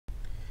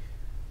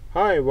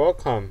Hi,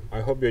 welcome.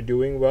 I hope you're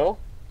doing well.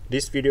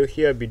 This video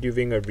here I'll be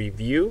doing a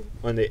review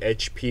on the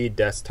HP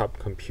desktop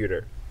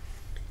computer.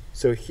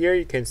 So here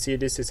you can see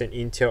this is an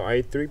Intel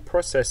i3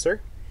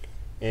 processor,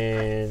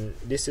 and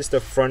this is the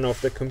front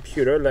of the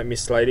computer. Let me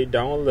slide it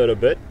down a little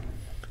bit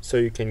so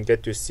you can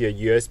get to see a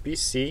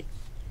USB-C.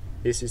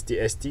 This is the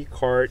SD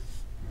card,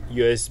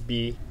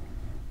 USB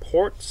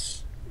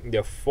ports.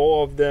 There are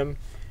 4 of them,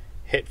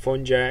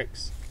 headphone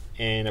jacks,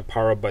 and a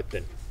power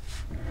button.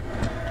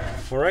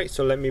 Alright,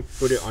 so let me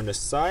put it on the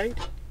side,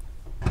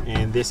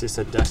 and this is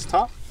a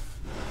desktop,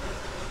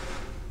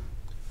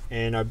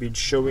 and I'll be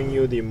showing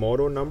you the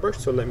model number.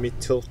 So let me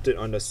tilt it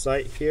on the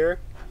side here.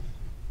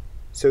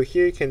 So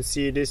here you can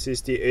see this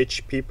is the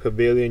HP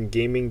Pavilion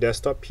Gaming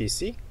Desktop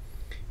PC,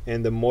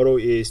 and the model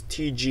is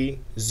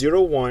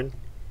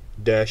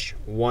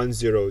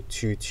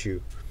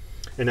TG01-1022,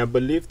 and I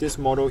believe this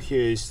model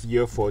here is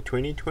year for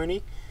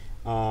 2020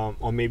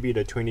 or maybe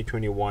the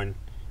 2021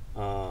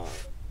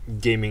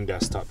 gaming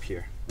desktop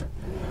here.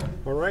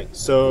 Alright,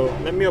 so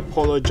let me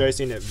apologize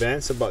in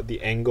advance about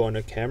the angle on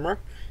the camera.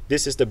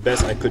 This is the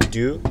best I could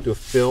do to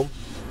film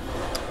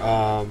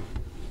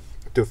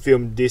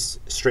this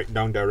straight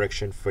down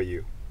direction for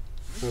you.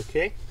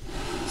 Okay,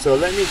 so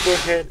let me go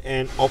ahead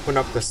and open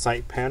up the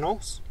side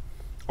panels.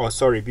 Oh,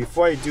 sorry,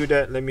 before I do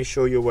that, let me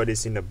show you what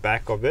is in the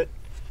back of it.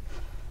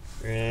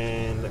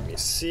 And let me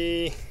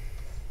see,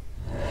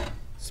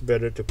 it's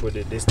better to put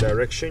it this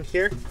direction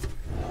here.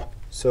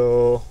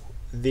 So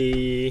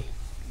the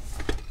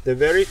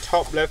very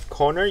top left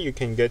corner, you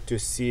can get to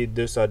see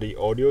these are the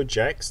audio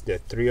jacks. There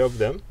are 3 of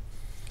them.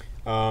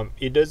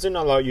 It doesn't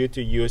allow you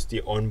to use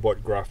the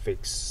onboard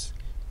graphics.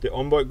 The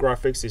onboard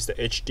graphics is the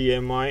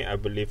HDMI. I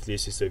believe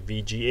this is a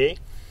VGA.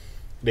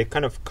 They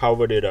kind of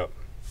covered it up.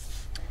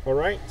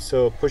 Alright,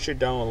 so push it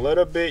down a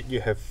little bit.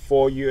 You have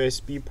 4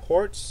 USB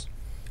ports,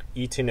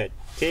 Ethernet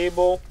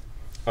cable,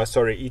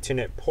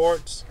 Ethernet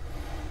ports,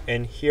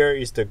 and here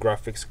is the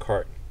graphics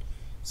card.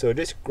 So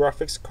this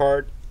graphics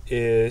card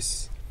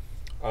is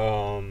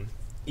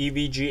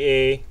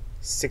EVGA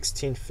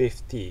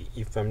 1650,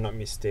 if I'm not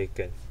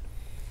mistaken.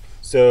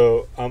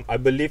 So I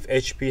believe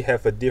HP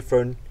have a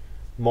different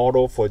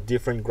model for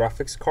different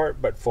graphics card,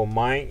 but for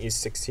mine is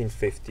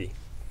 1650.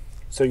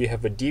 So you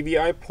have a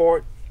DVI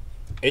port,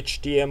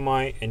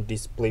 HDMI, and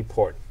display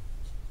port.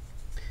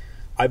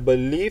 I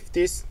believe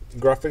this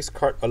graphics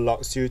card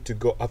allows you to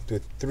go up to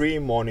 3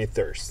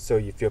 monitors. So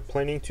if you're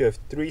planning to have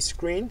 3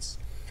 screens,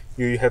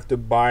 you have to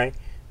buy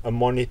a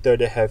monitor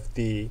that have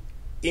the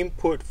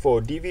input for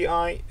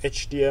DVI,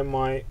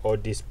 HDMI, or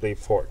display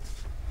port.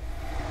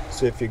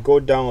 So if you go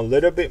down a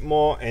little bit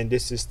more, and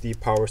this is the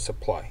power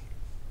supply.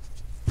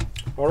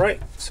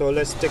 Alright, so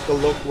let's take a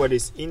look what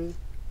is in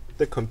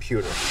the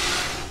computer.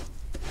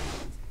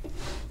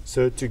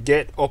 So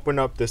to open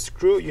up the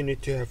screw, you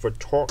need to have a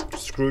torque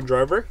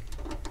screwdriver.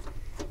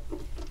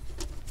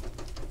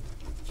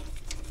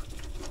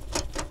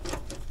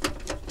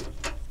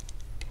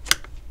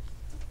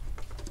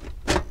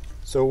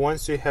 So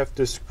once you have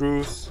the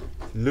screws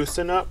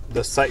loosen up,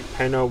 the side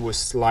panel will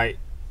slide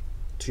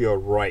to your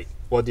right,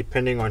 or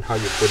depending on how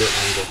you put it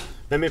angle.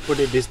 Let me put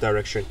it this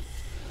direction.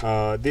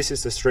 This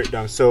is a straight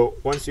down. So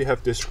once you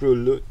have the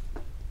screw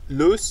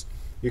loose,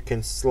 you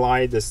can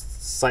slide the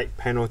side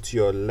panel to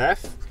your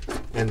left,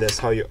 and that's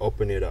how you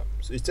open it up.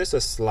 So it's just a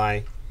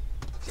slide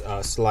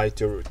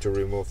to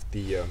remove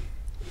the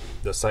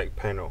side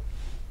panel.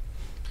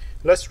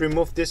 Let's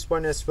remove this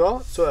one as well,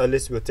 so at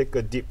least we'll take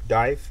a deep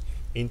dive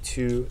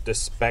into the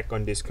spec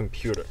on this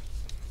computer.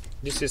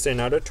 This is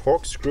another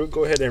torque screw.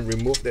 Go ahead and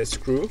remove that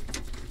screw.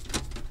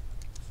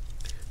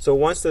 So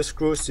once the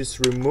screw is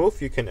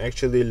removed, you can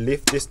actually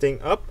lift this thing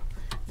up.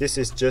 This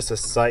is just a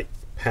side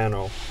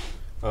panel,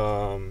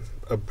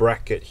 a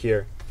bracket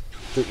here.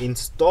 To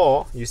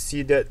install, you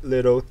see that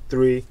little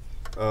 3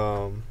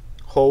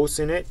 holes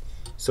in it.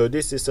 So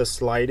this is a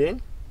slide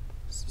in.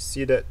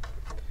 See that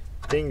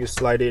thing? You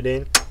slide it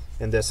in,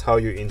 and that's how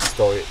you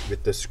install it,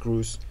 with the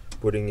screws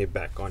putting it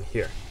back on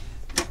here.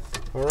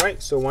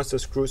 Alright, so once the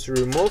screws are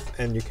removed,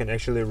 and you can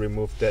actually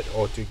remove that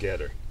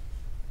altogether.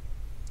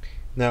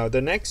 Now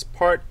the next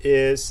part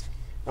is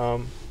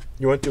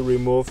you want to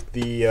remove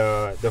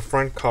the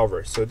front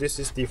cover. So this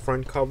is the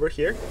front cover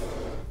here.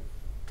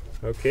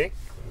 Okay,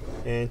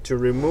 and to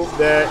remove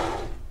that,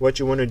 what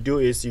you want to do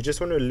is you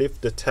just want to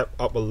lift the tab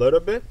up a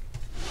little bit.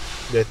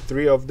 There are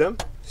 3 of them,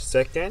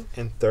 second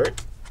and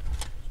third.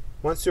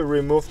 Once you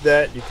remove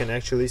that, you can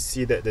actually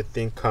see that the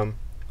thing comes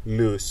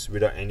loose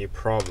without any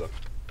problem.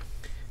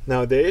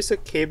 Now there is a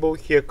cable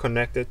here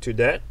connected to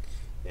that,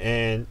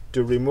 and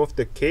to remove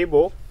the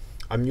cable,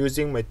 I'm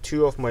using my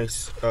 2 of my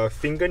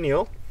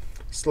fingernail,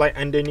 slide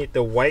underneath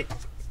the white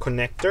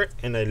connector,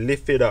 and I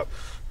lift it up.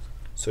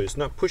 So it's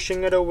not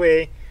pushing it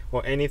away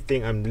or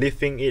anything, I'm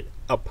lifting it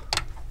up.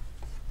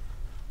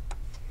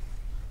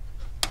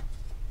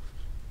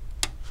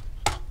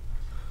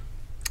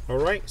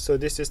 Alright, so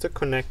this is the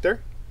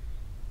connector.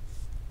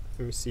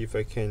 Let me see if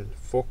I can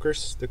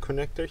focus the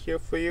connector here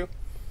for you.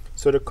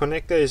 So the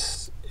connector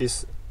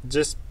is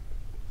just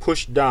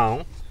pushed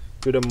down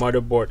to the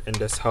motherboard, and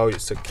that's how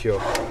it's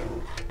secure.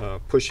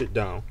 Push it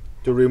down.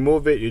 To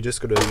remove it, you're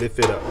just going to lift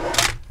it up.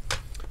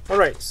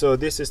 Alright, so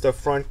this is the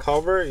front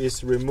cover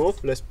is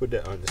removed. Let's put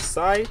that on the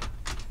side.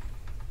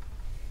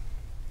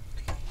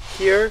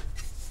 Here,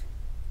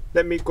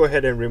 let me go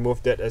ahead and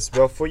remove that as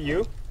well for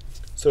you.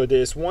 So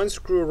there's one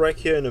screw right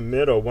here in the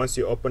middle once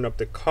you open up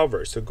the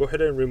cover. So go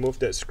ahead and remove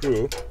that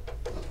screw.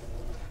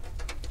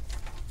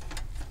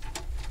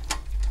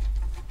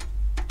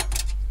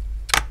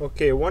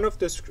 Okay, once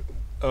the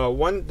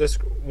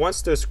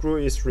screw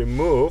is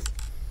removed,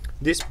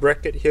 this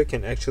bracket here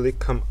can actually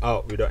come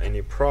out without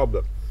any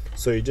problem.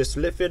 So you just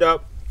lift it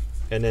up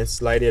and then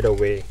slide it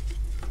away.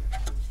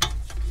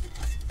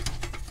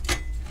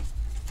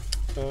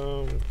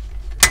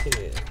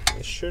 Okay,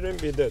 it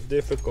shouldn't be that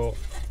difficult.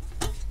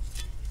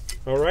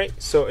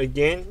 Alright, so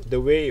again,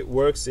 the way it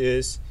works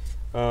is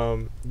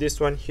this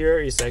one here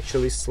is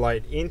actually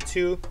slide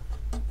into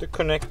the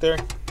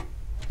connector.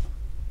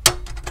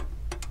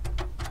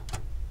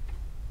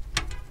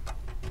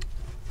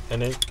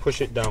 And then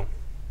push it down.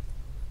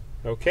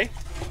 Okay,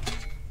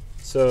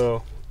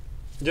 so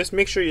just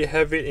make sure you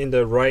have it in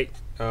the right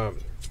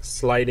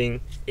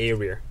sliding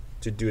area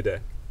to do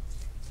that.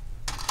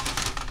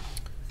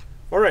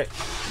 Alright,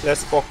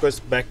 let's focus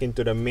back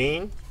into the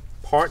main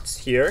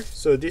parts here.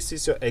 So this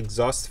is your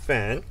exhaust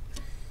fan,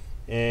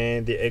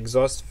 and the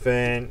exhaust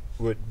fan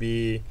would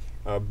be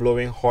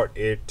blowing hot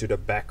air to the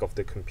back of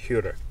the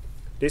computer.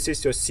 This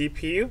is your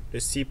CPU. The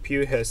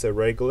CPU has a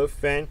regular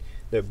fan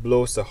that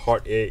blows the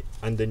hot air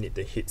underneath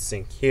the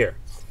heatsink here.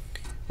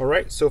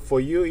 Alright, so for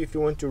you, if you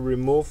want to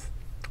remove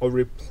or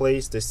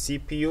replace the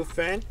CPU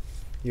fan,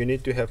 you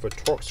need to have a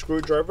torque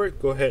screwdriver.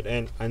 Go ahead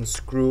and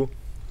unscrew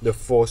the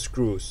 4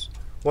 screws.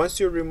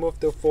 Once you remove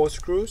the 4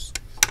 screws,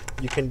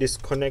 you can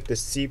disconnect the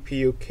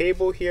CPU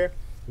cable here.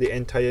 The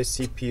entire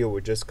CPU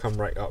will just come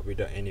right out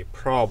without any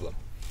problem.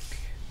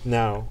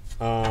 Now,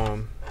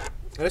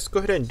 let's go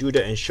ahead and do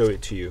that and show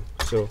it to you.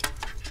 So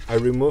I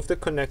remove the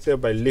connector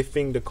by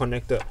lifting the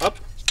connector up.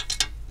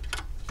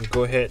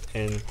 Go ahead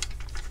and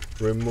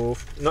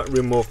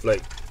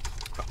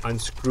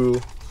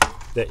unscrew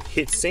that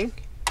heatsink.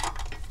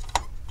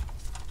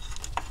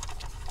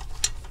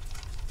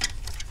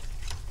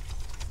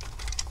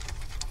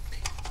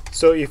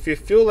 So if you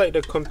feel like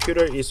the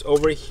computer is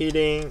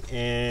overheating,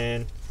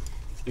 and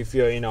if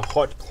you're in a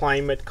hot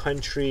climate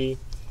country,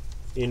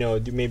 you know,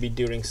 maybe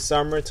during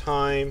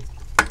summertime,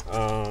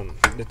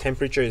 the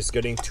temperature is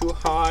getting too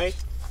high,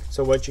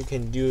 so what you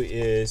can do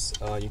is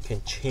you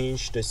can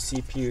change the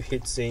CPU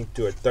heatsink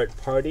to a third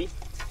party.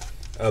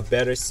 A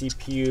better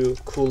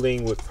CPU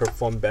cooling would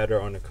perform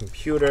better on a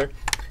computer.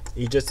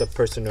 It's just a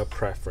personal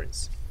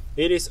preference.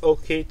 It is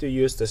okay to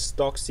use the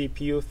stock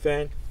CPU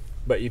fan,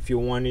 but if you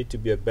want it to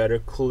be a better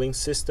cooling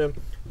system,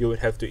 you would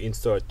have to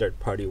install a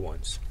third-party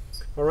ones.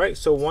 Alright,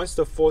 so once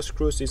the 4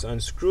 screws is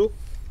unscrewed,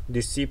 the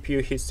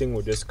CPU heatsink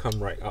will just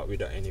come right out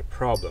without any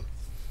problem.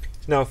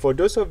 Now, for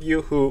those of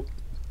you who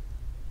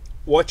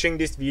watching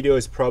this video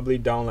is probably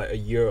down like a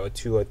year or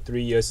 2 or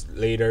 3 years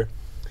later,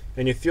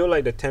 and you feel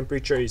like the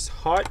temperature is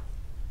hot,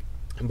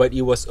 but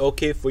it was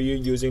okay for you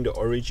using the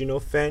original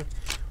fan,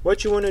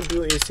 what you want to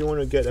do is you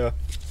want to get a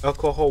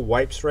alcohol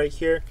wipes right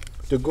here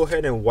to go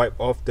ahead and wipe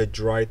off the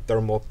dry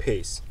thermal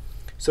paste.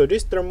 So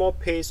this thermal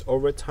paste,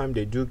 over time,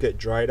 they do get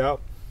dried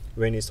out.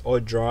 When it's all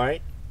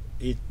dry,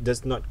 it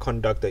does not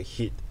conduct the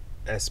heat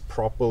as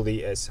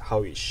properly as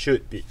how it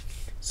should be.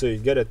 So you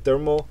get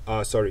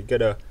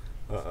a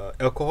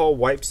alcohol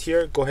wipes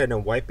here. Go ahead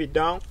and wipe it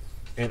down,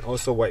 and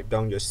also wipe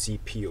down your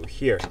CPU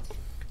here.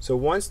 So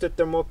once the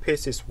thermal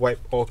paste is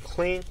wiped all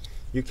clean,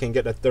 you can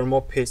get a thermal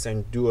paste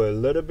and do a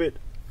little bit,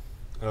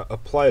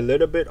 apply a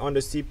little bit on the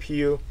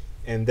CPU,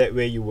 and that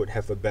way you would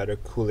have a better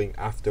cooling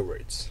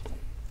afterwards.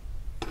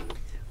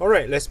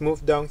 Alright, let's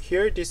move down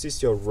here. This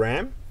is your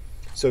RAM.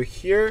 So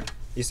here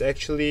is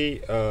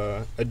actually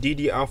a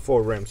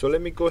DDR4 RAM. So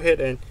let me go ahead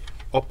and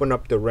open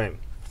up the RAM.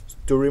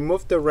 To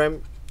remove the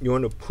RAM, you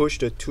want to push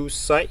the 2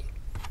 side.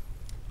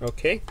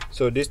 Okay,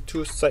 so this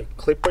 2 side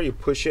clipper, you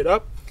push it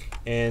up,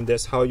 and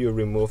that's how you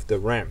remove the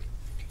RAM.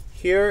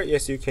 Here,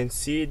 as you can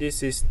see,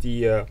 this is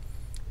the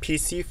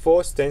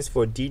PC4, stands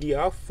for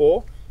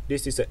DDR4.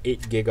 This is a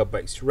 8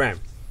 GB RAM.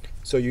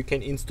 So you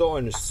can install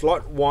on a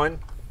slot 1,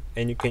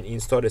 and you can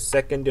install the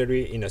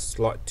secondary in a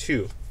slot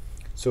 2.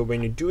 So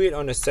when you do it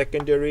on a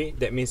secondary,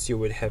 that means you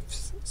would have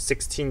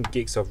 16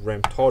 gigs of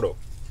RAM total,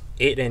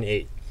 8 and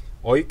 8.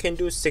 Or you can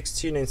do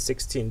 16 and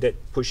 16,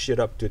 that push it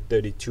up to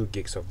 32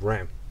 gigs of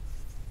RAM.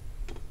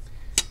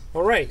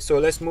 Alright, so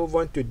let's move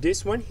on to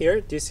this one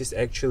here. This is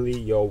actually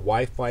your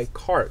Wi-Fi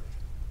card.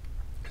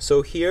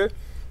 So here,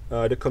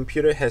 the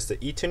computer has the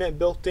Ethernet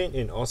built in,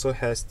 and also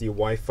has the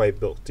Wi-Fi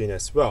built in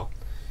as well.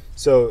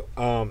 So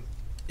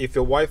if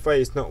your Wi-Fi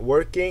is not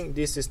working,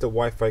 this is the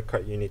Wi-Fi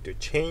card you need to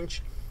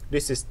change.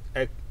 This is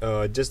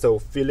just a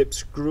Phillips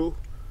screw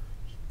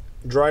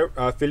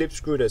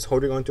that's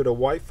holding onto the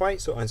Wi-Fi.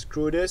 So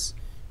unscrew this,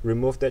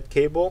 remove that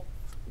cable,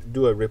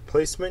 do a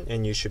replacement,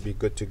 and you should be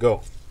good to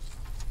go.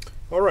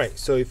 Alright,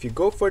 so if you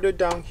go further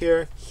down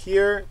here,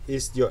 here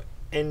is your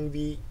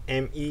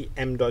NVMe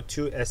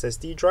M.2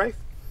 SSD drive.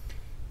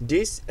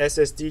 This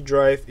SSD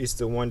drive is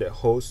the one that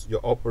hosts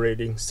your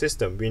operating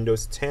system,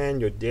 Windows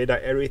 10, your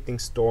data, everything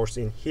stores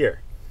in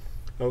here.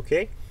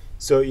 Okay,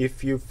 so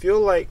if you feel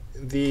like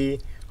the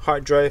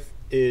hard drive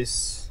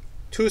is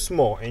too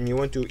small and you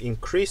want to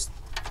increase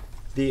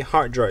the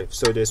hard drive,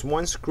 so there's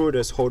one screw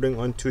that's holding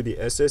onto the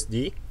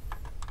SSD.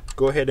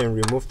 Go ahead and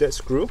remove that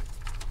screw.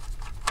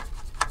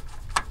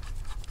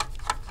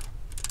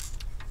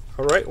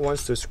 Alright,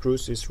 once the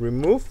screws is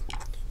removed,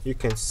 you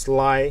can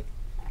slide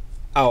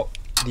out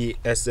the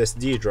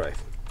SSD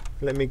drive.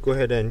 Let me go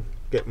ahead and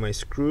get my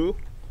screw.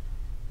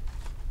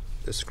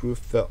 The screw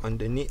fell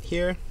underneath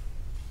here.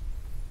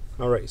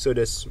 Alright, so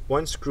there's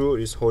one screw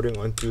is holding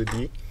onto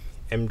the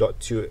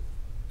M.2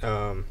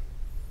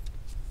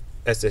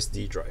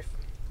 SSD drive.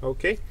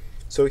 Okay,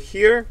 so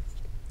here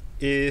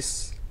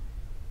is,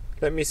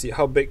 let me see,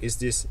 how big is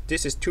this?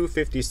 This is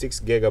 256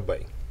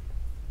 gigabyte.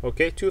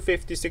 Okay,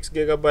 256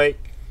 gigabyte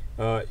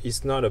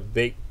is not a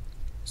big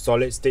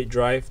solid state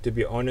drive, to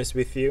be honest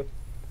with you.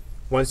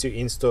 Once you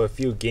install a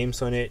few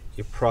games on it,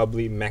 you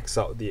probably max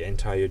out the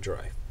entire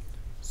drive.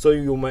 So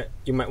you might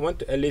want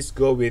to at least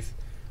go with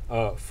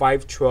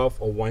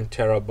 512 or 1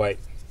 terabyte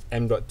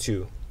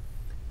M.2.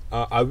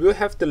 I will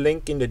have the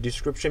link in the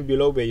description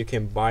below where you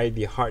can buy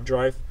the hard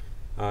drive,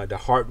 the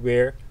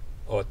hardware,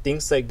 or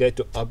things like that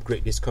to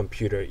upgrade this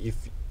computer.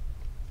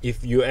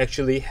 If you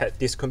actually had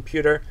this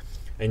computer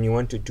and you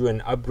want to do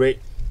an upgrade,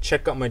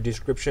 check out my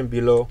description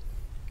below.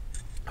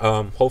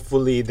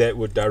 Hopefully that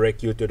would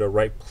direct you to the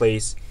right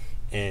place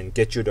and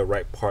get you the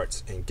right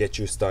parts and get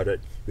you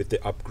started with the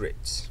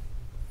upgrades.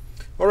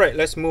 Alright,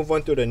 let's move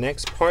on to the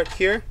next part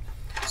here.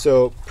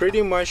 So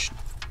pretty much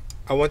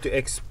I want to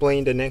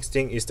explain the next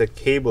thing is the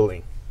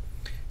cabling.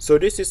 So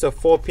this is a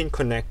 4-pin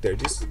connector.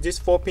 This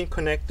 4-pin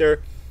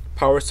connector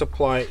power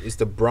supply is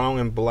the brown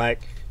and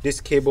black.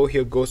 This cable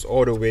here goes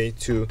all the way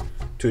to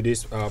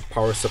this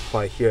power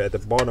supply here at the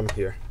bottom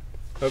here.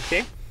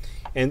 Okay,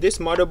 and this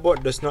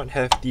motherboard does not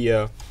have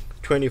the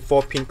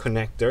 24-pin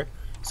connector.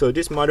 So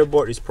this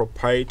motherboard is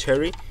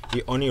proprietary.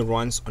 It only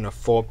runs on a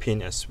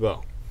 4-pin as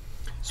well.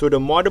 So the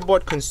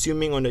motherboard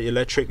consuming on the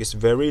electric is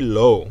very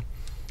low.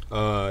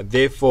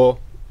 Therefore,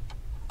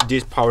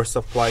 this power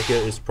supply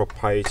here is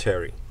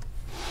proprietary.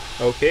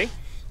 Okay,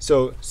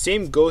 so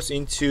same goes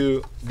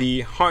into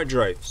the hard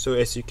drive. So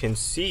as you can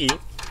see,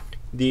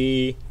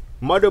 the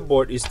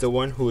motherboard is the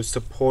one who is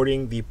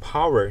supporting the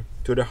power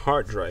to the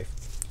hard drive.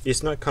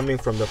 It's not coming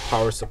from the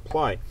power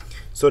supply.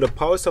 So the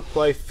power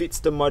supply fits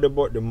the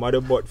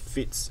motherboard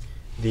fits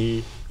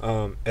the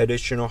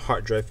additional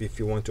hard drive if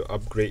you want to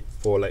upgrade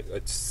for like a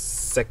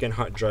second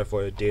hard drive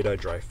or a data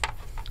drive.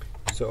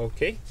 So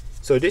okay,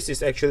 so this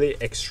is actually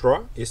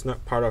extra, it's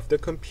not part of the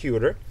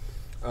computer.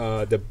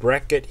 The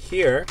bracket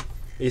here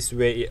is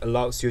where it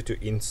allows you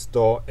to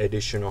install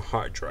additional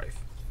hard drive.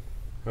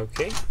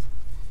 Okay,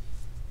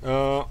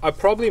 I'll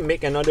probably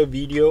make another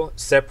video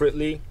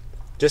separately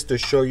just to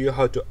show you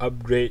how to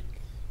upgrade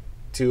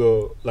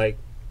to like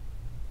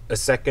a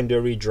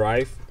secondary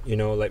drive, you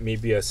know, like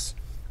maybe a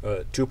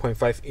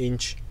 2.5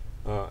 inch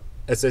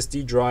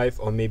SSD drive,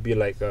 or maybe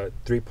like a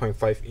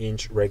 3.5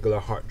 inch regular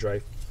hard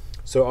drive.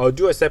 So I'll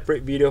do a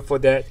separate video for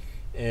that,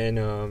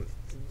 and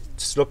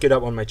just look it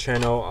up on my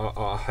channel.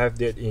 I'll have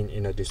that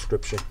in the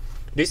description.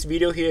 This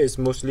video here is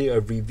mostly a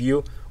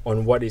review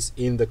on what is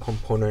in the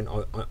component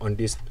on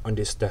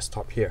this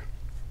desktop here.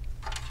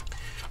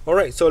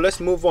 Alright, so let's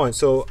move on.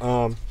 So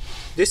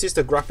this is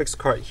the graphics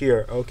card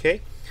here.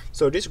 Okay,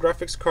 so this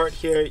graphics card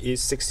here is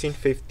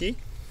 1650.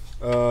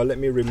 Let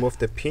me remove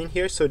the pin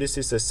here. So this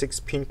is a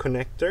 6-pin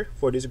connector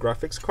for this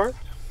graphics card,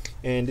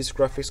 and this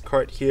graphics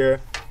card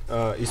here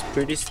is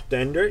pretty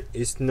standard.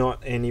 It's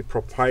not any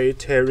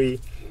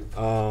proprietary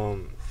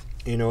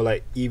you know,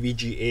 like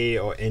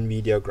EVGA or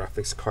NVIDIA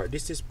graphics card.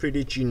 This is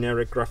pretty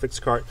generic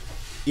graphics card.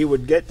 It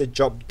would get the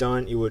job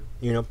done, it would,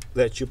 you know,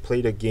 let you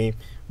play the game,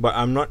 but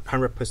I'm not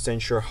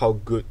 100% sure how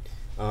good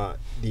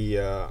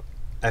the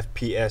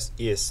FPS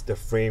is, the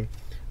frame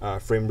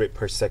rate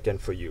per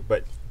second for you.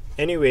 But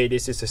anyway,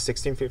 this is a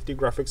 1650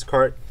 graphics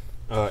card.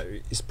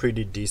 It's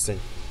pretty decent.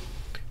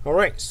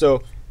 Alright,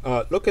 so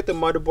look at the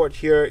motherboard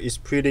here. It's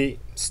pretty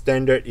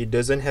standard. It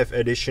doesn't have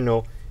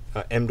additional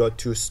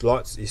M.2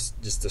 slots. It's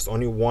just, there's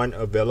only one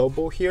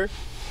available here,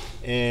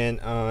 and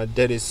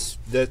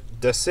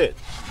that's it.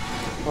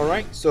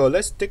 Alright, so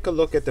let's take a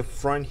look at the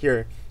front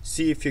here,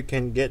 see if you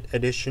can get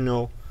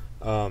additional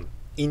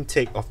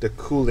intake of the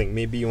cooling.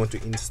 Maybe you want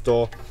to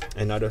install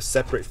another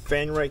separate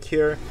fan right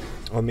here,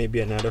 or maybe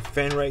another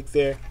fan right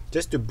there,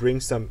 just to bring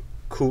some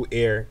cool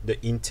air,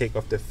 the intake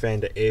of the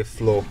fan, the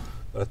airflow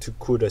to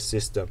cool the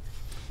system.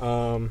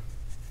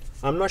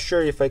 I'm not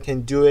sure if I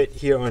can do it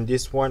here on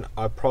this one.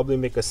 I'll probably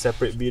make a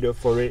separate video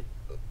for it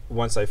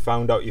once I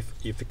found out if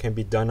it can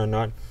be done or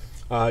not.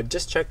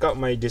 Just check out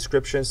my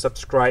description,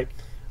 subscribe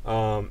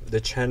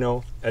the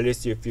channel, at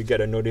least if you get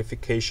a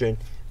notification.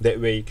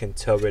 That way you can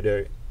tell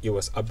whether it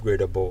was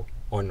upgradable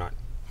or not.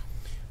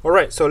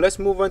 Alright, so let's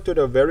move on to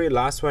the very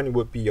last one. It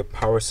would be your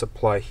power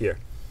supply here.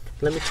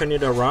 Let me turn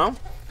it around.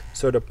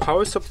 So the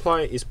power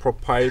supply is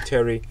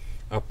proprietary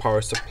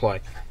power supply.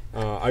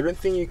 I don't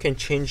think you can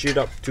change it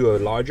up to a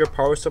larger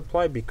power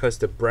supply because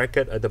the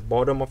bracket at the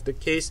bottom of the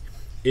case,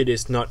 it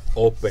is not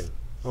open.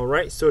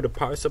 Alright, so the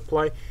power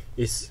supply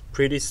is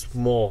pretty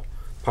small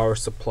power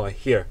supply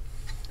here.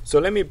 So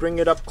let me bring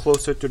it up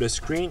closer to the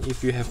screen.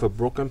 If you have a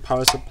broken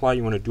power supply,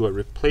 you want to do a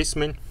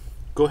replacement,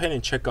 go ahead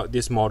and check out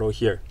this model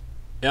here,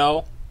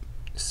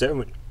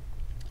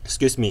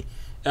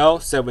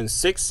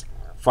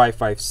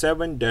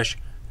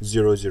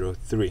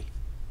 L76557-003.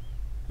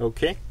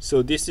 Okay,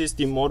 so this is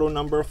the model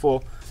number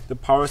for the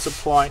power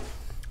supply.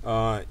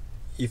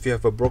 If you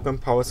have a broken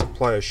power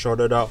supply or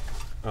shorted out,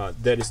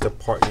 that is the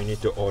part you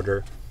need to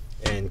order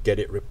and get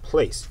it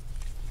replaced.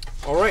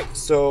 Alright,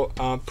 so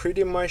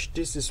pretty much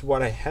this is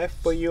what I have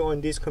for you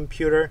on this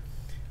computer.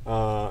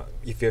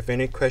 If you have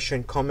any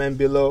question, comment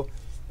below.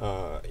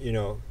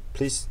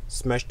 Please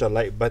smash the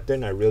like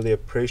button. I really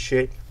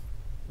appreciate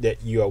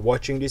that you are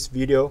watching this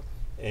video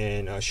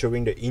and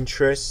showing the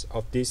interest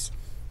of this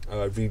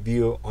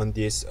review on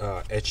this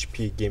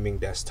HP gaming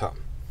desktop.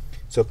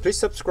 So please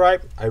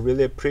subscribe. I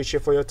really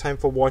appreciate for your time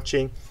for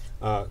watching.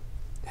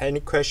 Any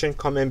question,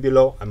 comment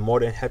below. I'm more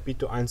than happy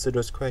to answer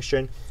those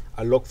questions.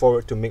 I look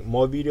forward to make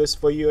more videos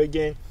for you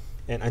again,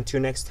 and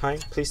until next time,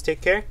 please take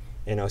care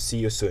and I'll see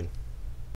you soon.